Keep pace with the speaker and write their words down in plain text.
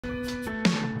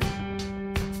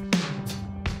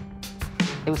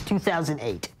It was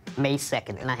 2008, May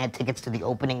 2nd, and I had tickets to the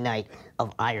opening night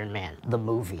of Iron Man, the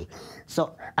movie.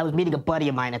 So I was meeting a buddy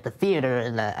of mine at the theater,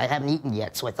 and I haven't eaten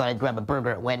yet, so I thought I'd grab a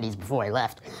burger at Wendy's before I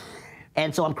left.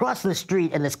 And so I'm crossing the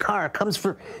street, and this car comes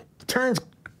from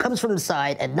the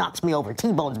side and knocks me over,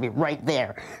 T-bones me right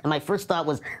there. And my first thought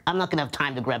was, I'm not gonna have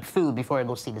time to grab food before I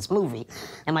go see this movie.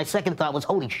 And my second thought was,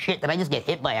 holy shit, did I just get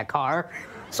hit by a car?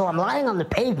 So I'm lying on the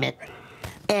pavement,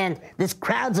 and this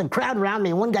crowd around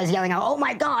me, and one guy's yelling out, oh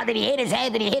my God, did he hit his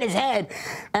head, did he hit his head?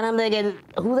 And I'm thinking,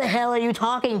 who the hell are you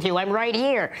talking to? I'm right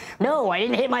here. No, I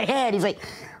didn't hit my head. He's like,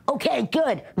 okay,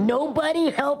 good.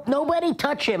 Nobody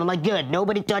touch him. I'm like, good,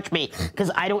 nobody touch me,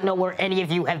 because I don't know where any of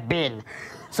you have been.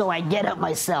 So I get up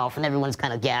myself, and everyone's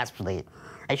kind of gasping.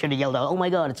 I should have yelled out, oh my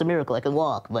God, it's a miracle, I can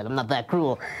walk, but I'm not that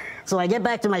cruel. So I get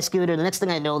back to my scooter, the next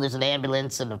thing I know, there's an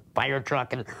ambulance and a fire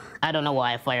truck, and I don't know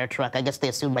why a fire truck. I guess they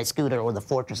assumed my scooter, or the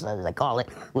Fortress, as I call it,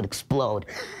 would explode.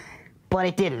 But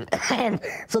it didn't. And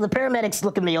so the paramedic's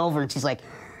looking me over, and she's like,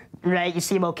 right, you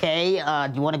seem okay?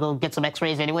 Do you want to go get some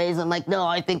x-rays anyways? I'm like, no,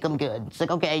 I think I'm good. She's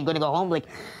like, okay, you going to go home? I'm like,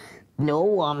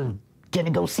 no, I'm going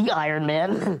to go see Iron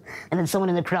Man. And then someone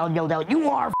in the crowd yelled out, you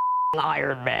are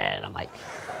Iron Man. I'm like,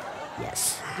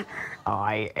 yes,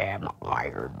 I am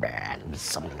Iron Man.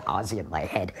 Something Aussie in my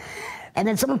head. And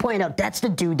then someone pointed out, that's the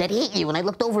dude that hit you. And I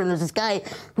looked over, and there's this guy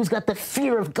who's got the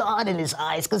fear of God in his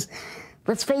eyes. Because,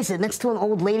 let's face it, next to an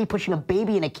old lady pushing a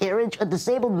baby in a carriage, a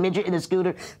disabled midget in a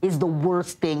scooter is the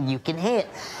worst thing you can hit.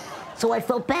 So I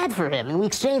felt bad for him, and we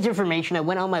exchanged information. I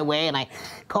went on my way, and I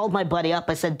called my buddy up.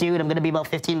 I said, dude, I'm going to be about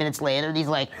 15 minutes later. And he's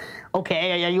like,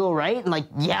 okay, are you all right? I'm like,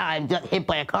 yeah, I got hit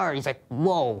by a car. He's like,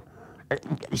 whoa.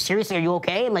 Seriously, are you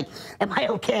okay? I'm like, am I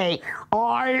okay?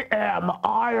 I am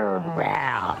Iron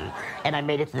Man. And I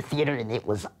made it to the theater, and it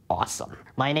was awesome.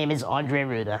 My name is Andre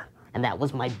Arruda, and that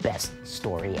was my best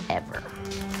story ever.